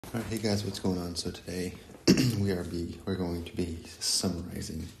Alright, hey guys, what's going on? So today we're going to be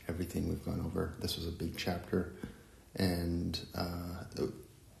summarizing everything we've gone over. This was a big chapter, and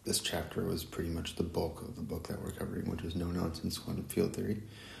this chapter was pretty much the bulk of the book that we're covering, which is no-nonsense quantum field theory.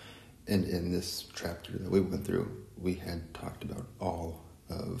 And in this chapter that we went through, we had talked about all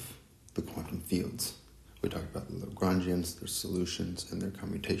of the quantum fields. We talked about the Lagrangians, their solutions, and their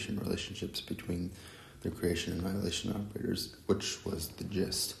commutation relationships between their creation and annihilation operators, which was the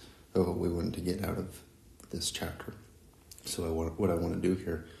gist of what we wanted to get out of this chapter. So what I want to do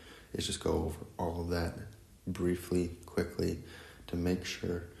here is just go over all of that briefly, quickly, to make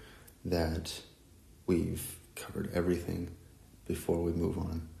sure that we've covered everything before we move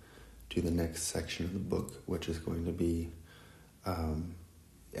on to the next section of the book, which is going to be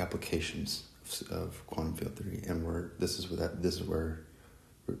applications of quantum field theory. And this is where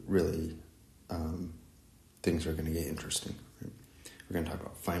really things are going to get interesting. Right? We're going to talk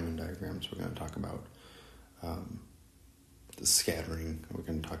about Feynman diagrams. We're going to talk about the scattering. We're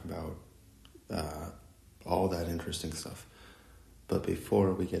going to talk about all that interesting stuff. But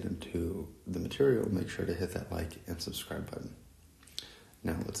before we get into the material, make sure to hit that like and subscribe button.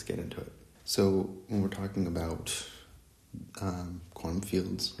 Now let's get into it. So when we're talking about quantum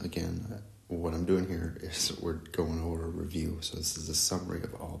fields, again, what I'm doing here is we're going over a review. So this is a summary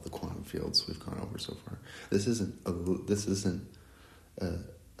of all the quantum fields we've gone over so far. This isn't a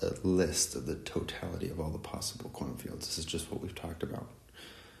list of the totality of all the possible quantum fields. This is just what we've talked about.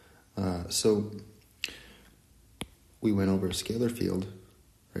 So we went over a scalar field,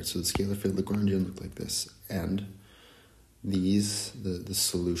 right? So the scalar field Lagrangian looked like this, and the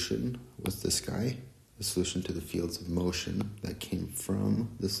solution was this guy. The solution to the fields of motion that came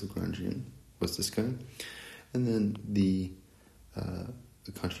from this Lagrangian was this guy, and then the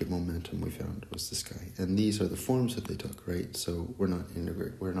conjugate momentum we found was this guy. And these are the forms that they took, right? So we're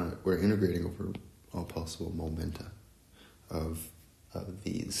integrating over all possible momenta of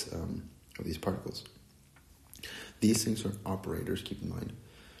these particles. These things are operators. Keep in mind.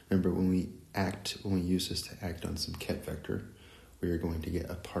 Remember, when we use this to act on some ket vector, we are going to get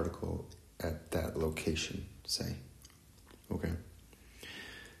a particle at that location, say. Okay.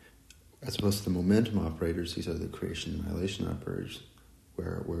 As opposed to the momentum operators, these are the creation and annihilation operators,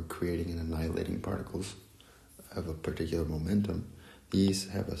 where we're creating and annihilating particles of a particular momentum. These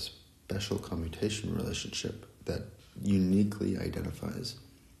have a special commutation relationship that uniquely identifies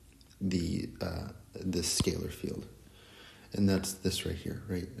the scalar field. And that's this right here,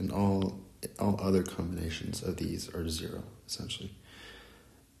 right? And all other combinations of these are zero, essentially.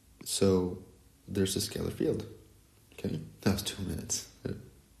 So there's a scalar field. Okay, that was 2 minutes.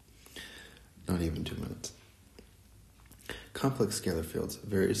 Not even 2 minutes. Complex scalar fields,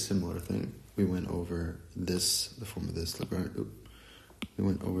 very similar thing. We went over the form of this Lagrangian. We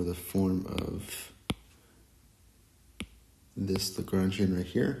went over the form of this Lagrangian right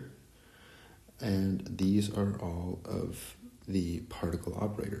here, and these are all of the particle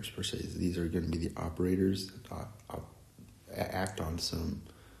operators per se. These are going to be the operators that act on some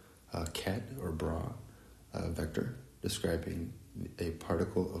ket or bra vector describing a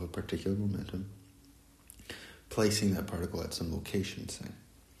particle of a particular momentum, placing that particle at some location, say.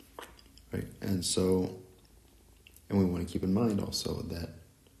 Right? And we want to keep in mind also that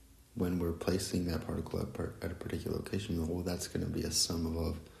when we're placing that particle at a particular location, well, that's going to be a sum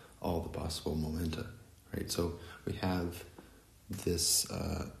of all the possible momenta, right? So we have this,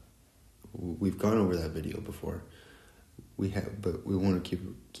 we've gone over that video before, but we want to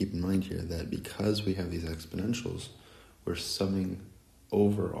keep in mind here that because we have these exponentials, we're summing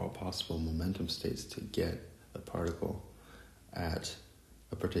over all possible momentum states to get a particle at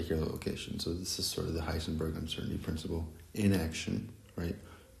a particular location. So this is sort of the Heisenberg uncertainty principle in action, right?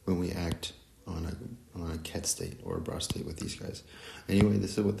 When we act on a ket state or a bra state with these guys. Anyway,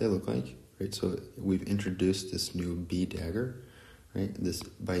 this is what they look like, right? So we've introduced this new B dagger, right?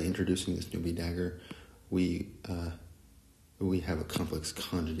 By introducing this new B dagger, we have a complex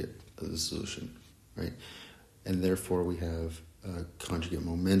conjugate of the solution, right? And therefore we have a conjugate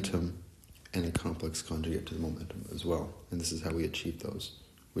momentum and a complex conjugate to the momentum as well. And this is how we achieved those.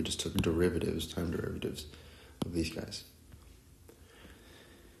 We just took time derivatives of these guys.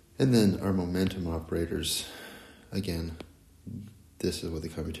 And then our momentum operators, again, this is what the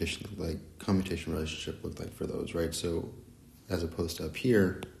commutation relationship looked like for those, right? So as opposed to up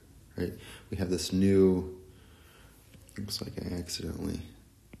here, right, we have this new, looks like I accidentally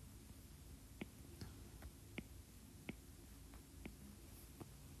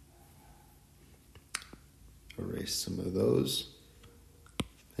erase some of those.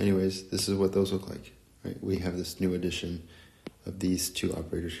 Anyways, this is what those look like, right? We have this new addition of these two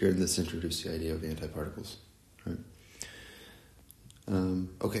operators here, and this introduced the idea of antiparticles. Right?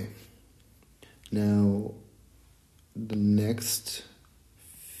 Okay. Now, the next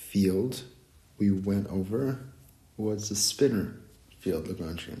field we went over was the spinor field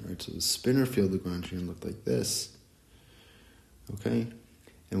Lagrangian, right? So the spinor field Lagrangian looked like this, okay?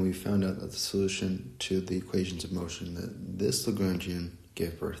 And we found out that the solution to the equations of motion that this Lagrangian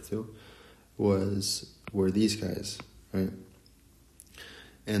gave birth to were these guys, right?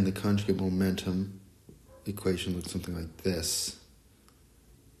 And the conjugate momentum equation looks something like this,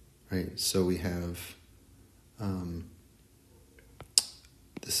 right? So we have,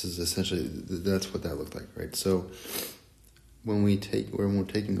 this is essentially, that's what that looked like, right? So when we're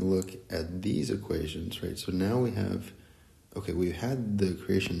taking a look at these equations, right? So now we have, we had the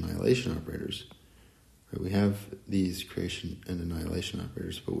creation annihilation operators, right? We have these creation and annihilation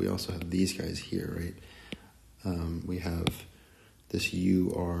operators, but we also have these guys here, right? We have this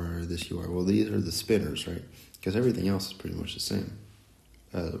UR, this UR. Well, these are the spinors, right? Because everything else is pretty much the same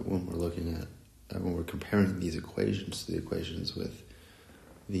when we're looking at, when we're comparing these equations to the equations with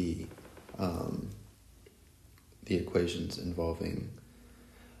the equations involving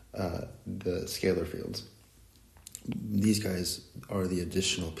the scalar fields. These guys are the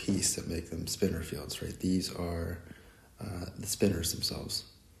additional piece that make them spinor fields, right? These are the spinors themselves,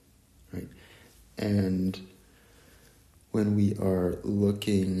 right? And when we are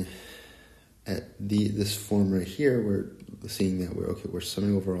looking at this form right here, we're seeing that we're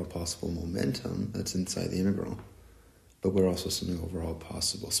summing over all possible momentum that's inside the integral, but we're also summing over all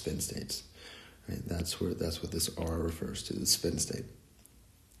possible spin states, right? That's what this R refers to, the spin state.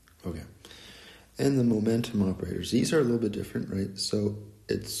 Okay. And the momentum operators, these are a little bit different, right? So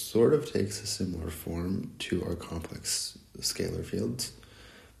it sort of takes a similar form to our complex scalar fields,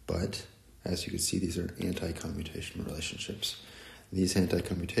 but as you can see, these are anti-commutation relationships. These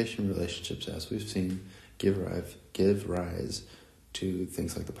anti-commutation relationships, as we've seen, give rise to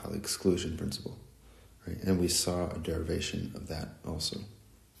things like the Pauli exclusion principle, right? And we saw a derivation of that also.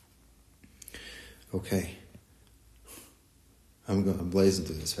 Okay. I'm blazing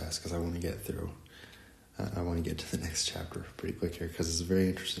through this fast because I want to get through. I want to get to the next chapter pretty quick here because it's a very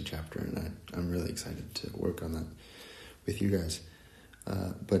interesting chapter, and I'm really excited to work on that with you guys.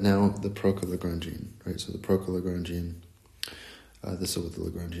 But now the Procol-Lagrangian, right? So the Procol-Lagrangian, this is what the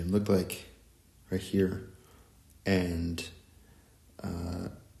Lagrangian looked like right here, and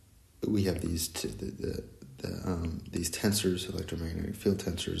we have these these tensors, electromagnetic field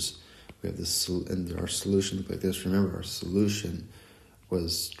tensors. We have this, and our solution looked like this. Remember, our solution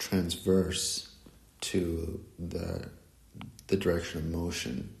was transverse to the direction of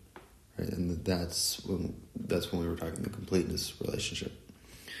motion, right? And that's when we were talking the completeness relationship.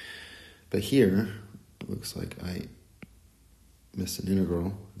 But here, it looks like I missed an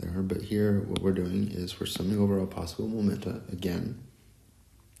integral there. But here, what we're doing is we're summing over all possible momenta again,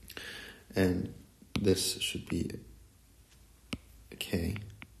 and this should be a K.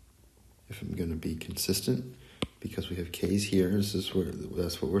 If I'm going to be consistent, because we have K's here, that's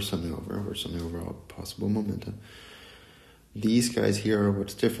what we're summing over. We're summing over all possible momenta. These guys here are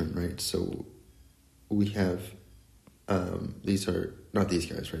what's different, right? So we have, these are, not these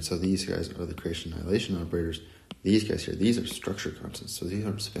guys, right? So these guys are the creation annihilation operators. These guys here, these are structure constants. So these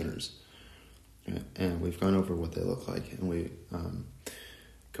are spinors. Right? And we've gone over what they look like. And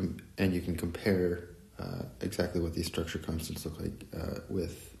and you can compare exactly what these structure constants look like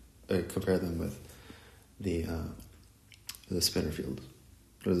compare them with the spinor field,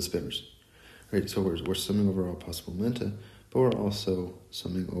 or the spinors, right? So we're summing over all possible momenta, but we're also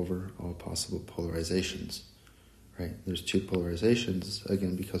summing over all possible polarizations, right? There's two polarizations,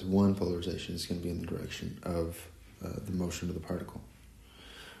 again, because one polarization is going to be in the direction of the motion of the particle,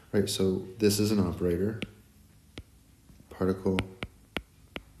 right? So this is an operator, particle,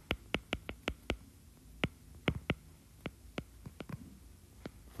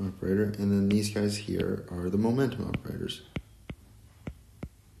 operator, and then these guys here are the momentum operators.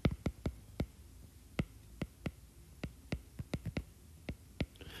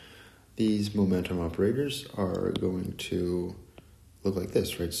 These momentum operators are going to look like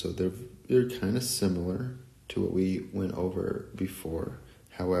this, right? So they're kind of similar to what we went over before.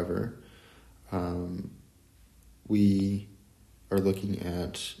 However, we are looking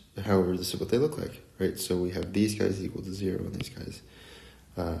at, this is what they look like, right? So we have these guys equal to 0 and these guys,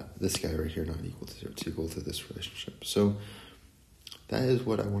 this guy right here not equal to 0. It's equal to this relationship. So that is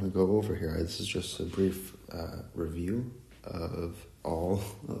what I want to go over here. This is just a brief review of all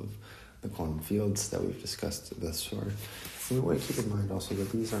of the quantum fields that we've discussed thus far. And we want to keep in mind also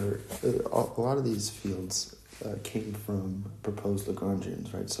that these are, a lot of these fields came from proposed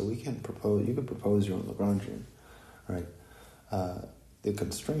Lagrangians, right? So you can propose your own Lagrangian, right? The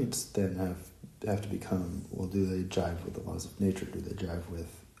constraints then have to become, well, do they jive with the laws of nature? Do they jive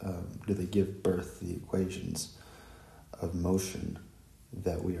with, do they give birth to the equations of motion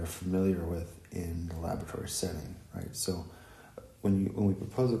that we are familiar with in the laboratory setting, right? So when we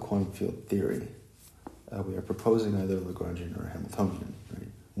propose a quantum field theory, we are proposing either Lagrangian or Hamiltonian, right?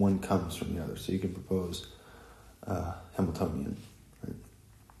 One comes from the other. So you can propose Hamiltonian, right?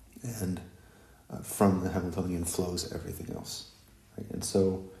 And from the Hamiltonian flows everything else, right? And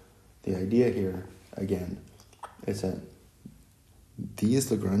so the idea here, again, is that these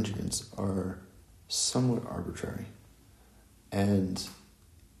Lagrangians are somewhat arbitrary. And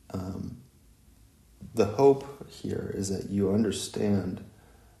the hope here is that you understand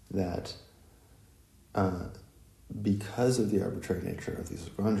that because of the arbitrary nature of these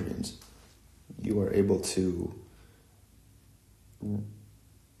Lagrangians, you are able to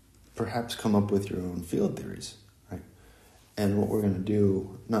perhaps come up with your own field theories, right? And what we're going to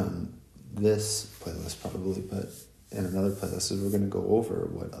do, not in this playlist probably, but in another playlist, is we're going to go over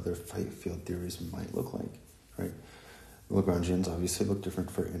what other field theories might look like, right? Lagrangians obviously look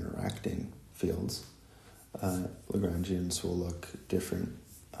different for interacting fields. Lagrangians will look different,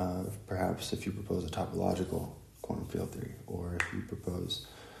 perhaps if you propose a topological quantum field theory, or if you propose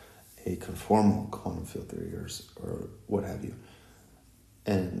a conformal quantum field theory, or what have you.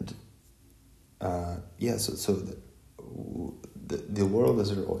 And so the world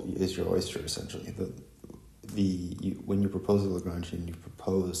is your oyster, essentially. When you propose a Lagrangian, you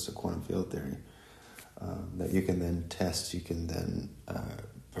propose a quantum field theory that you can then test, you can then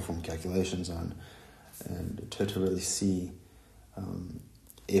perform calculations on, and to really see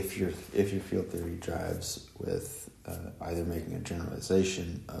if your field theory drives with either making a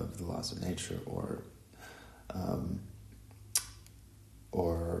generalization of the laws of nature or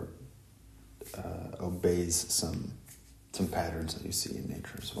obeys some patterns that you see in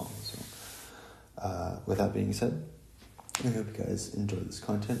nature as well. So, with that being said, I hope you guys enjoy this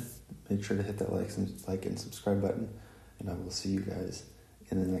content. Make sure to hit that like and subscribe button, and I will see you guys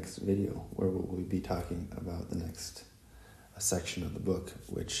in the next video, where we'll be talking about the next section of the book,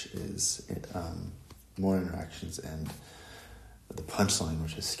 which is more interactions and the punchline,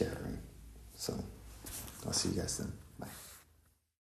 which is scattering. So I'll see you guys then.